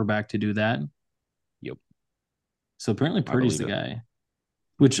a quarterback to do that. Yep. So apparently Purdy's the it. guy,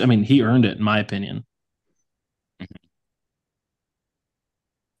 which I mean, he earned it in my opinion.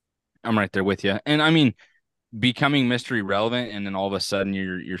 I'm right there with you. And I mean, becoming mystery relevant and then all of a sudden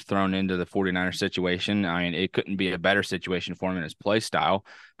you're thrown into the 49er situation. I mean, it couldn't be a better situation for him in his play style.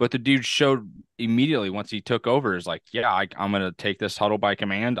 But the dude showed immediately once he took over is like, yeah, I'm going to take this huddle by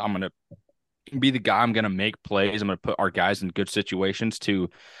command. I'm going to be the guy. I'm going to make plays. I'm going to put our guys in good situations to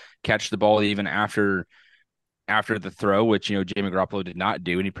catch the ball even after the throw, which, Jimmy Garoppolo did not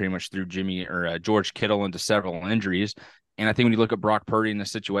do. And he pretty much threw George Kittle into several injuries. And I think when you look at Brock Purdy in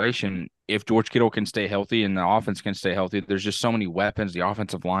this situation, if George Kittle can stay healthy and the offense can stay healthy, there's just so many weapons. The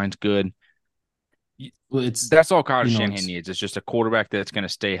offensive line's good. Well, That's all Kyle Shanahan needs. It's just a quarterback that's going to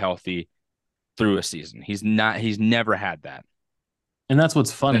stay healthy through a season. He's never had that. And that's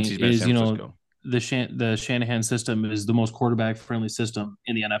what's funny is, the Shanahan system is the most quarterback friendly system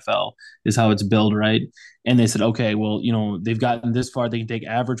in the NFL is how it's built, right? And they said, okay, well, they've gotten this far. They can take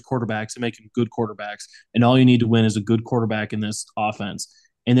average quarterbacks and make them good quarterbacks. And all you need to win is a good quarterback in this offense.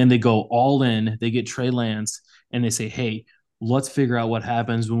 And then they go all in, they get Trey Lance and they say, hey, let's figure out what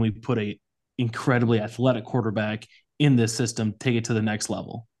happens when we put a incredibly athletic quarterback in this system, take it to the next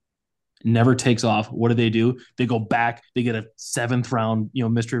level. Never takes off. What do? They go back. They get a 7th round,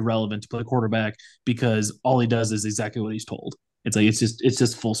 mystery relevant to play quarterback because all he does is exactly what he's told. It's like it's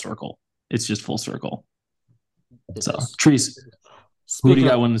just full circle. It's just full circle. So, Treese, who do you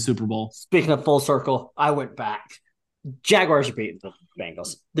got winning the Super Bowl? Speaking of full circle, I went back. Jaguars are beating the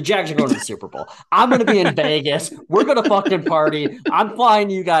Bengals. The Jags are going to the Super Bowl. I'm going to be in Vegas. We're going to fucking party. I'm flying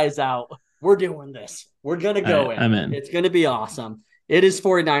you guys out. We're doing this. We're going to go in. I'm in. It's going to be awesome. It is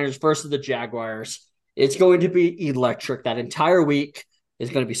 49ers versus the Jaguars. It's going to be electric. That entire week is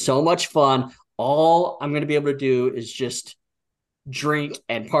going to be so much fun. All I'm going to be able to do is just drink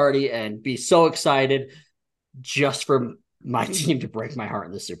and party and be so excited just for my team to break my heart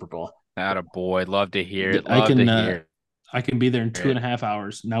in the Super Bowl. Attaboy. Love to hear it. I can be there in 2.5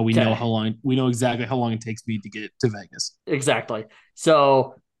 hours. Now we know exactly how long it takes me to get to Vegas. Exactly.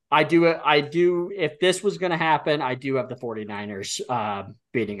 So I do. If this was going to happen, I do have the 49ers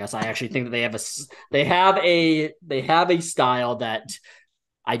beating us. I actually think that they have a style that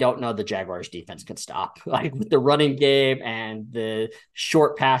I don't know the Jaguars defense can stop. Like with the running game and the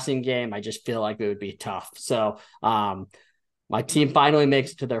short passing game, I just feel like it would be tough. So my team finally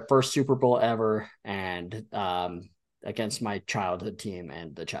makes it to their first Super Bowl ever, and against my childhood team,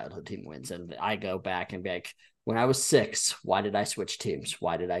 and the childhood team wins. And I go back and be like, when I was 6, why did I switch teams?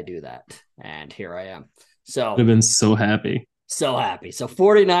 Why did I do that? And here I am. So I've been so happy. So happy. So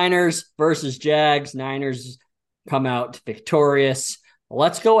 49ers versus Jags. Niners come out victorious.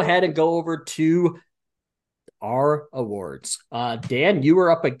 Let's go ahead and go over to our awards. Dan, you were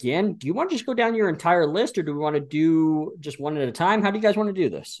up again. Do you want to just go down your entire list, or do we want to do just one at a time? How do you guys want to do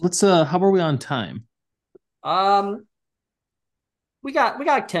this? How are we on time? We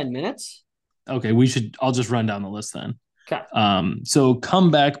got 10 minutes. Okay, I'll just run down the list then. Okay. So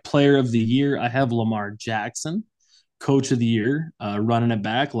comeback player of the year, I have Lamar Jackson. Coach of the year, running it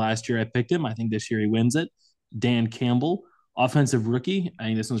back. Last year I picked him. I think this year he wins it. Dan Campbell. Offensive rookie, I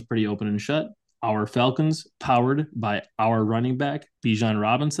think this one's pretty open and shut. Our Falcons, powered by our running back, Bijan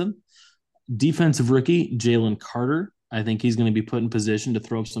Robinson. Defensive rookie, Jalen Carter. I think he's going to be put in position to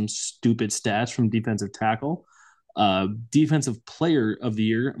throw up some stupid stats from defensive tackle. Defensive player of the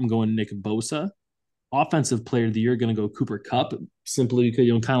year, I'm going Nick Bosa. Offensive player of the year, going to go Cooper Kupp, simply because,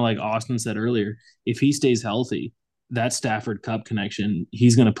 kind of like Austin said earlier, if he stays healthy, that Stafford Kupp connection,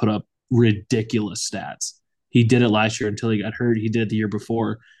 he's going to put up ridiculous stats. He did it last year until he got hurt. He did it the year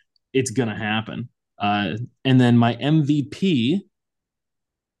before. It's going to happen. And then my MVP,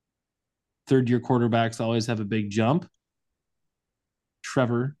 third-year quarterbacks always have a big jump.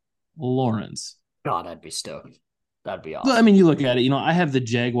 Trevor Lawrence. God, I'd be stoked. That'd be awesome. Well, I mean, you look at it, I have the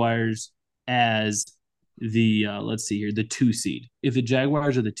Jaguars as the, let's see here, the 2 seed. If the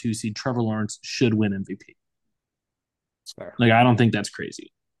Jaguars are the 2 seed, Trevor Lawrence should win MVP. That's fair. Like, I don't think that's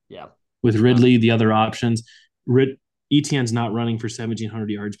crazy. Yeah. With Ridley, the other options, Etienne's not running for 1,700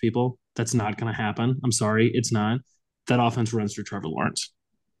 yards, people. That's not going to happen. I'm sorry. It's not. That offense runs through Trevor Lawrence.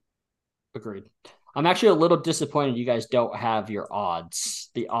 Agreed. I'm actually a little disappointed you guys don't have the odds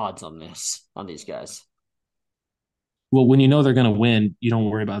on these guys. Well, when you know they're going to win, you don't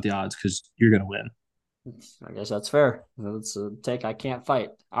worry about the odds because you're going to win. I guess that's fair. That's a take I can't fight.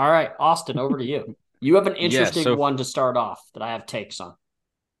 All right, Austin, over to you. You have an Yeah, interesting so one to start off that I have takes on.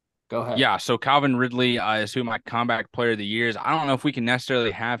 Go ahead. yeah, so Calvin Ridley is who my comeback player of the year is. I don't know if we can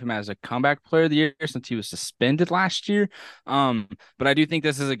necessarily have him as a comeback player of the year since he was suspended last year. But I do think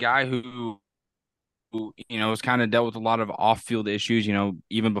this is a guy who has kind of dealt with a lot of off-field issues.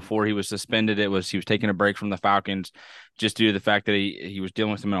 Even before he was suspended, he was taking a break from the Falcons just due to the fact that he was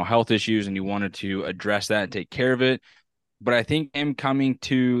dealing with some mental health issues and he wanted to address that and take care of it. But I think him coming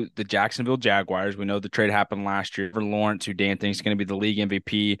to the Jacksonville Jaguars, we know the trade happened last year for Lawrence, who Dan thinks is going to be the league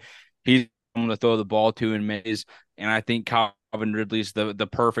MVP. He's going to throw the ball to in Mays, and I think Calvin Ridley's the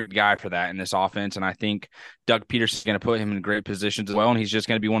perfect guy for that in this offense. And I think Doug Peterson's going to put him in great positions as well. And he's just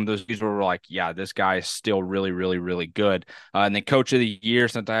going to be one of those guys where we're like, yeah, this guy is still really, really, really good. And then coach of the year,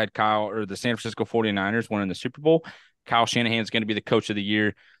 since I had the San Francisco 49ers winning the Super Bowl, Kyle Shanahan is going to be the coach of the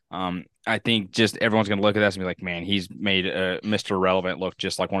year. I think just everyone's going to look at this and be like, man, he's made Mr. Relevant look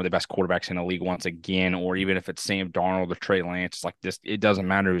just like one of the best quarterbacks in the league once again. Or even if it's Sam Darnold or Trey Lance, it's like this, it doesn't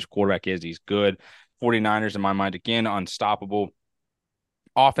matter whose quarterback is, he's good. 49ers, in my mind, again, unstoppable.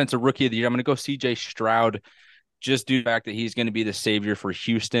 Offensive rookie of the year, I'm going to go CJ Stroud, just due to the fact that he's going to be the savior for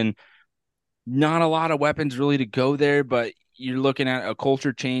Houston. Not a lot of weapons really to go there, but you're looking at a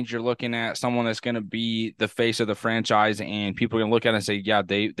culture change. You're looking at someone that's going to be the face of the franchise, and people are going to look at it and say, yeah,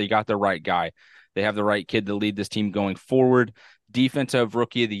 they got the right guy. They have the right kid to lead this team going forward. Defensive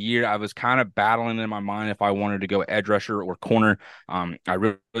rookie of the year, I was kind of battling in my mind if I wanted to go edge rusher or corner. I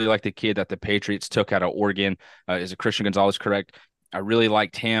really like the kid that the Patriots took out of Oregon. Is it Christian Gonzalez correct? I really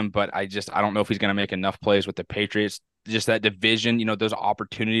liked him, but I don't know if he's going to make enough plays with the Patriots. Just that division, those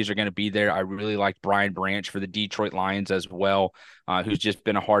opportunities are going to be there. I really like Brian Branch for the Detroit Lions as well, who's just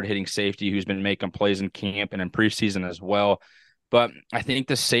been a hard-hitting safety who's been making plays in camp and in preseason as well. But I think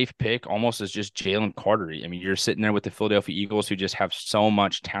the safe pick almost is just Jalen Carter. I mean, you're sitting there with the Philadelphia Eagles who just have so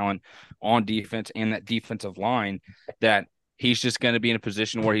much talent on defense and that defensive line that he's just going to be in a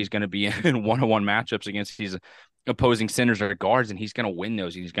position where he's going to be in one-on-one matchups against these opposing centers or guards, and he's going to win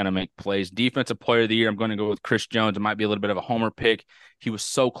those. He's going to make plays. Defensive player of the year, I'm going to go with Chris Jones. It might be a little bit of a homer pick. He was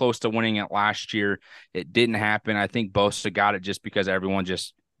so close to winning it last year. It didn't happen. I think Bosa got it just because everyone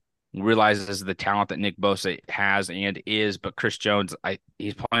just realizes the talent that Nick Bosa has and is. But Chris Jones,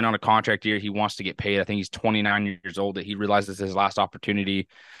 he's playing on a contract year. He wants to get paid. I think he's 29 years old, that he realizes his last opportunity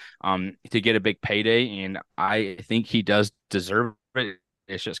to get a big payday, and I think he does deserve it.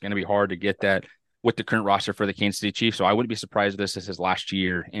 It's just going to be hard to get that with the current roster for the Kansas City Chiefs. So I wouldn't be surprised if this is his last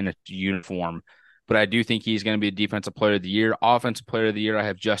year in a uniform. But I do think he's going to be a defensive player of the year. Offensive player of the year, I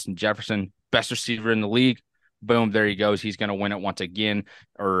have Justin Jefferson, best receiver in the league. Boom, there he goes. He's going to win it once again,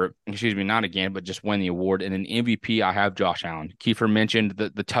 or excuse me, not again, but just win the award. And then MVP, I have Josh Allen. Kiefer mentioned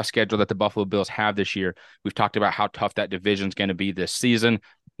the tough schedule that the Buffalo Bills have this year. We've talked about how tough that division is going to be this season.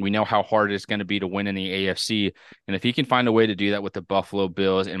 We know how hard it's going to be to win in the AFC. And if he can find a way to do that with the Buffalo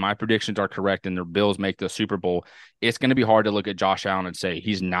Bills, and my predictions are correct, and the Bills make the Super Bowl, it's going to be hard to look at Josh Allen and say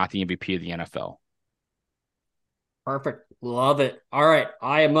he's not the MVP of the NFL. Perfect. Love it. All right.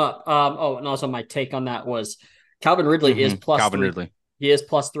 I am up. And also my take on that was Calvin Ridley is plus Calvin three. Ridley. He is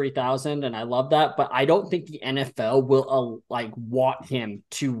plus 3,000, and I love that. But I don't think the NFL will want him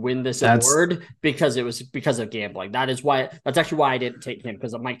to win this award because it was because of gambling. That's actually why I didn't take him,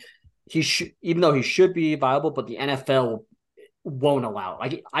 because I'm like, he should, even though he should be viable, but the NFL won't allow it.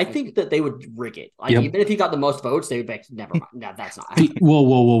 Like, I think that they would rig it. Like, even if he got the most votes, they would be like, never mind. No, that's not happening.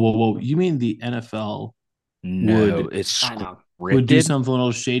 Whoa. You mean the NFL would do something a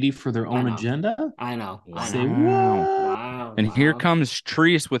little shady for their own agenda? I know. Say what? Wow. And here comes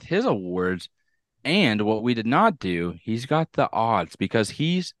Treese with his awards. And what we did not do, he's got the odds because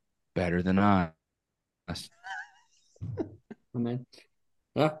he's better than us. I mean,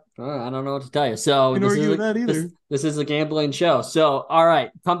 yeah, I don't know what to tell you. So this is a gambling show. So, all right,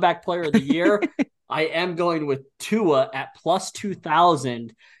 comeback player of the year. I am going with Tua at plus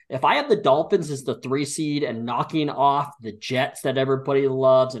 2,000. If I have the Dolphins as the 3 seed and knocking off the Jets that everybody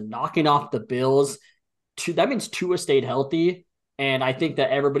loves and knocking off the Bills, that means Tua stayed healthy. And I think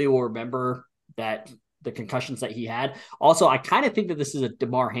that everybody will remember that the concussions that he had. Also, I kind of think that this is a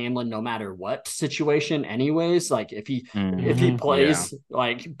DeMar Hamlin no matter what situation anyways. Like if he plays,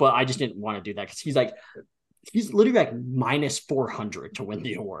 but I just didn't want to do that because he's literally like minus 400 to win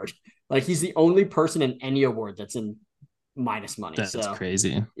the award. Like he's the only person in any award that's in minus money. That's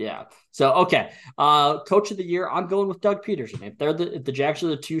crazy. Yeah. So, okay. Coach of the year, I'm going with Doug Peterson. If the Jags are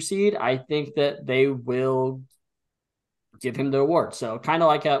the 2 seed, I think that they will give him the award. So kind of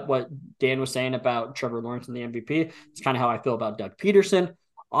like what Dan was saying about Trevor Lawrence and the MVP. It's kind of how I feel about Doug Peterson.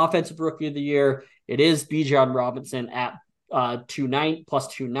 Offensive Rookie of the Year, it is Bijan Robinson at 290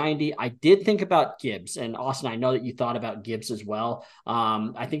 plus 290. I did think about Gibbs, and Austin, I know that you thought about Gibbs as well.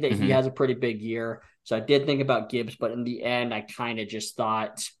 I think that he has a pretty big year. So I did think about Gibbs, but in the end, I kind of just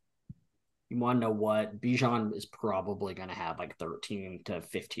thought, you want to know what? Bijan is probably going to have like 13 to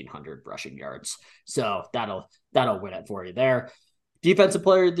 1,500 rushing yards. So that'll win it for you there. Defensive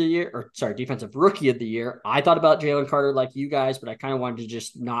player of the year, or sorry, defensive rookie of the year. I thought about Jalen Carter like you guys, but I kind of wanted to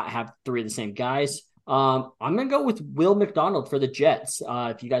just not have three of the same guys. I'm gonna go with Will McDonald for the Jets.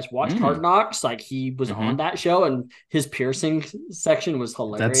 If you guys watched Hard Knocks, like he was on that show, and his piercing section was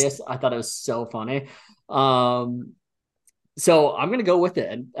hilarious. I thought it was so funny. So I'm gonna go with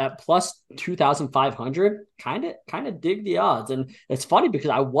it, and at plus 2,500, kind of dig the odds. And it's funny because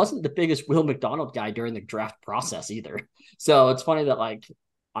I wasn't the biggest Will McDonald guy during the draft process either. So it's funny that like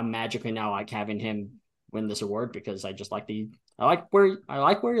I'm magically now like having him win this award because I just like I like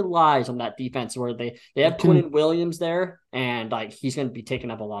where he lies on that defense where they have Quinnen Williams there, and like he's gonna be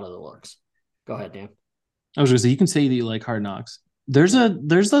taking up a lot of the looks. Go ahead, Dan. I was gonna say you can say that you like Hard Knocks. There's a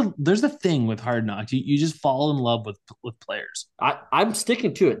thing with Hard Knocks. You just fall in love with players. I'm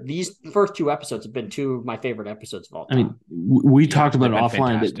sticking to it. These first two episodes have been two of my favorite episodes of all time. I mean, we talked about it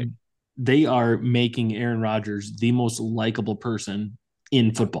offline that they are making Aaron Rodgers the most likable person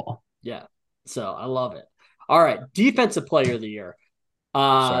in football. Yeah. So I love it. All right. Defensive player of the year.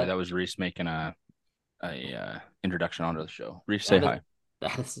 Sorry, that was Reese making a introduction onto the show. Reese, say hi.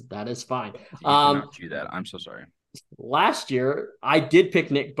 That is fine. You cannot do that. I'm so sorry. Last year, I did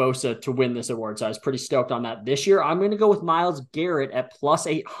pick Nick Bosa to win this award, so I was pretty stoked on that. This year, I'm going to go with Myles Garrett at plus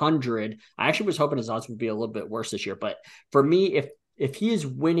 800. I actually was hoping his odds would be a little bit worse this year, but for me, if he is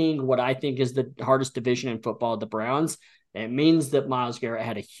winning what I think is the hardest division in football, the Browns, it means that Myles Garrett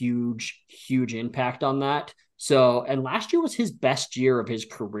had a huge, huge impact on that. So, and last year was his best year of his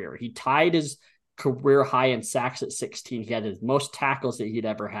career. He tied his career high in sacks at 16. He had his most tackles that he'd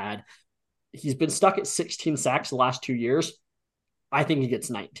ever had. He's been stuck at 16 sacks the last 2 years. I think he gets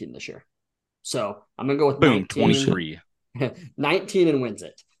 19 this year. So I'm going to go with 19. 23. 19 and wins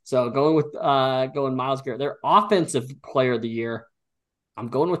it. So going Myles Garrett. Their offensive player of the year, I'm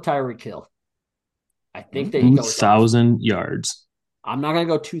going with Tyreek Hill. I think that he goes 2,000 yards. I'm not going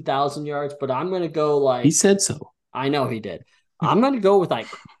to go 2,000 yards, but I'm going to go like... He said so. I know he did. I'm going to go with like...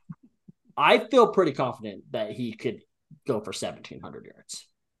 I feel pretty confident that he could go for 1,700 yards.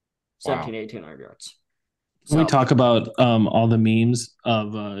 1,800 yards. So, when we talk about all the memes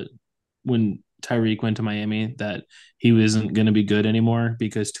of when Tyreek went to Miami that he wasn't going to be good anymore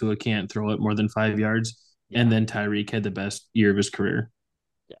because Tua can't throw it more than 5 yards, and then Tyreek had the best year of his career.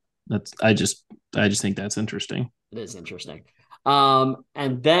 Yeah, I just think that's interesting. It is interesting. And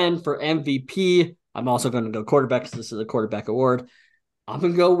then for MVP, I'm also going to go quarterback because this is a quarterback award. I'm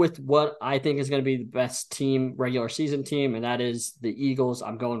going to go with what I think is going to be the best team, regular season team, and that is the Eagles.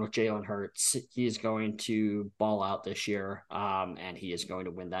 I'm going with Jalen Hurts. He is going to ball out this year, and he is going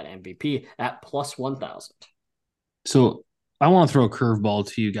to win that MVP at plus 1,000. So I want to throw a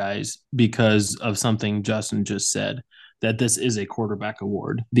curveball to you guys because of something Justin just said, that this is a quarterback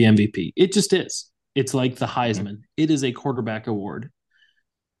award, the MVP. It just is. It's like the Heisman. It is a quarterback award.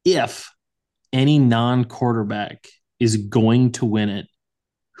 If any non-quarterback is going to win it,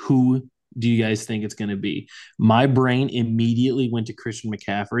 who do you guys think it's going to be? My brain immediately went to Christian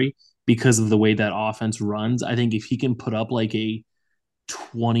McCaffrey because of the way that offense runs. I think if he can put up like a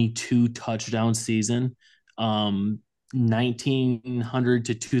 22 touchdown season, 1,900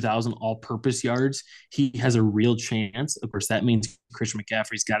 to 2,000 all-purpose yards, he has a real chance. Of course, that means Christian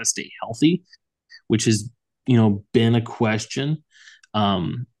McCaffrey's got to stay healthy, which has, been a question.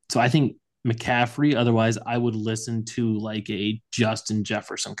 So I think McCaffrey. Otherwise, I would listen to like a Justin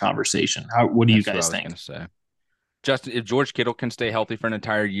Jefferson conversation. What do you guys think? Say. Justin, if George Kittle can stay healthy for an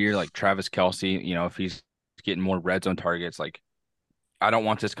entire year, like Travis Kelce, if he's getting more red zone targets, like I don't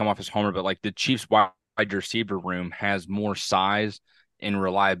want this to come off as homer, but like the Chiefs wide receiver room has more size and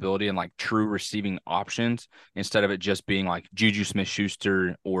reliability and like true receiving options instead of it just being like Juju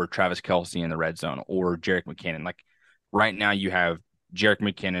Smith-Schuster or Travis Kelce in the red zone or Jerick McKinnon. Like right now you have Jerick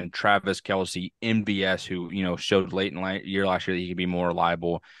McKinnon, Travis Kelce, MVS, who, showed late in year last year that he could be more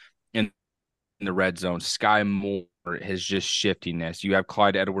reliable in the red zone. Sky Moore has just shiftiness. You have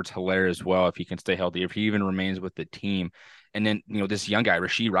Clyde Edwards-Helaire as well, if he can stay healthy, if he even remains with the team. And then, this young guy,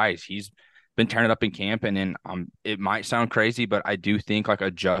 Rashee Rice, he's been turning up in camp. And then it might sound crazy, but I do think like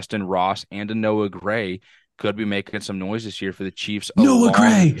a Justin Ross and a Noah Gray could be making some noise this year for the Chiefs. Noah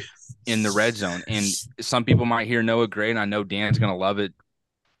Gray in the red zone. And some people might hear Noah Gray, and I know Dan's going to love it.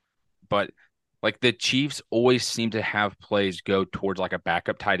 but like the Chiefs always seem to have plays go towards like a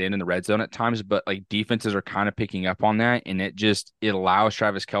backup tight end in the red zone at times, but like defenses are kind of picking up on that, and it allows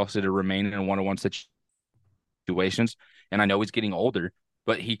Travis Kelce to remain in one-on-one situations. And I know he's getting older,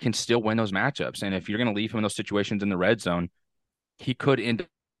 but he can still win those matchups. And if you're going to leave him in those situations in the red zone, he could end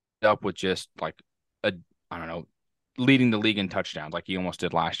up with just like a, I don't know, leading the league in touchdowns like he almost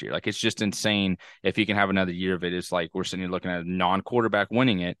did last year. Like it's just insane if he can have another year of it. It's like we're sitting here looking at a non-quarterback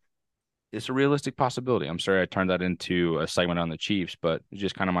winning it. It's a realistic possibility. I'm sorry I turned that into a segment on the Chiefs, but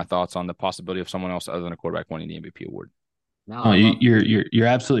just kind of my thoughts on the possibility of someone else other than a quarterback winning the MVP award. No, you're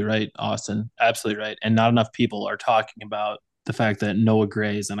absolutely right, Austin. Absolutely right. And not enough people are talking about the fact that Noah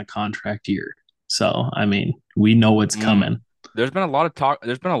Gray is on a contract year. So I mean, we know what's coming. There's been a lot of talk.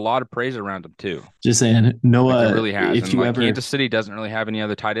 There's been a lot of praise around him too. Just saying, Noah. Like it really has. If and you like ever, Kansas City doesn't really have any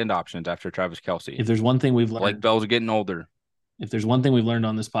other tight end options after Travis Kelce. If there's one thing we've learned, Blake Bell's getting older. If there's one thing we've learned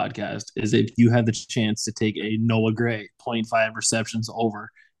on this podcast is if you have the chance to take a Noah Gray 0.5 receptions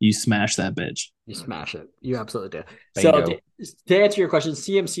over, you smash that bitch. You smash it. You absolutely do. Bingo. So to answer your question,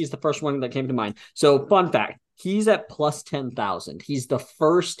 CMC is the first one that came to mind. So fun fact, he's at plus 10,000. He's the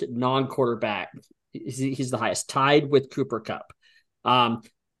first non-quarterback. He's the highest, tied with Cooper Kupp.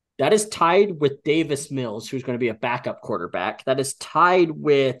 That is tied with Davis Mills, who's going to be a backup quarterback. That is tied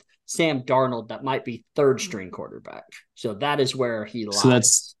with Sam Darnold, that might be third string quarterback. So that is where he lies.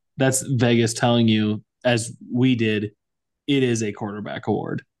 So that's Vegas telling you, as we did, it is a quarterback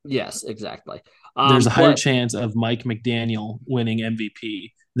award. Yes, exactly. There's a higher chance of Mike McDaniel winning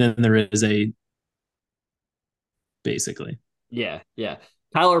MVP than there is basically. Yeah.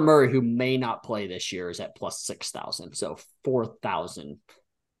 Kyler Murray, who may not play this year, is at plus 6,000. So 4,000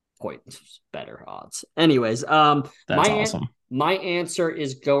 points better odds. Anyways, that's awesome. My answer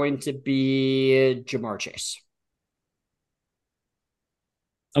is going to be Jamar Chase.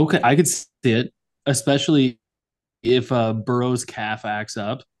 Okay, I could see it, especially if Burrow's calf acts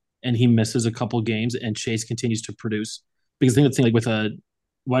up and he misses a couple games and Chase continues to produce. Because I think the thing, like with a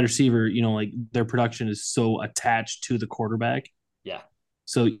wide receiver, like their production is so attached to the quarterback. Yeah.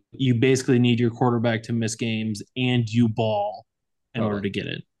 So you basically need your quarterback to miss games and you ball in order to get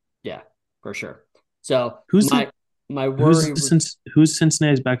it. Yeah, for sure. So my worry who's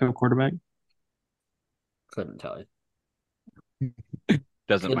Cincinnati's backup quarterback? Couldn't tell you.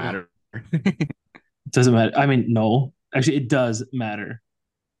 Doesn't matter. Doesn't matter. I mean, no. Actually, it does matter.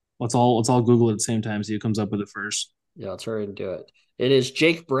 Let's all Google it at the same time, see who comes up with it first. Yeah, let's hurry and do it. It is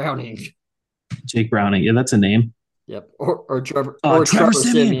Jake Browning. Jake Browning. Yeah, that's a name. Yep. Or Trevor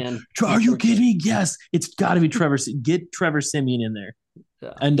Siemian. Are you kidding me? Yes. It's got to be Trevor. Get Trevor Siemian in there.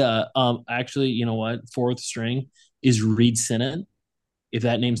 Yeah. And actually, you know what? Fourth string is Reed Sinnett. If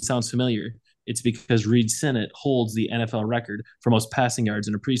that name sounds familiar, it's because Reed Sinnett holds the NFL record for most passing yards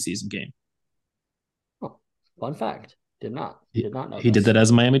in a preseason game. Oh, fun fact. Did not know. He did that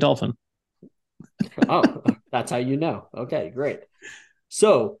as a Miami Dolphin. Oh, that's how you know. Okay, great.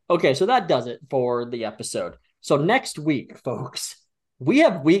 So that does it for the episode. So next week, folks, we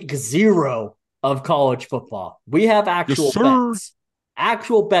have week 0 of college football. We have actual bets.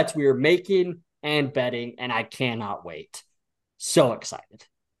 Actual bets we are making and betting, and I cannot wait. So excited.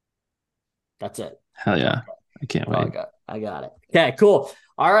 That's it. Hell yeah. I can't wait. I got it. Okay, cool.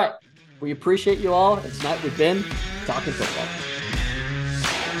 All right. We appreciate you all. And tonight we've been talking football.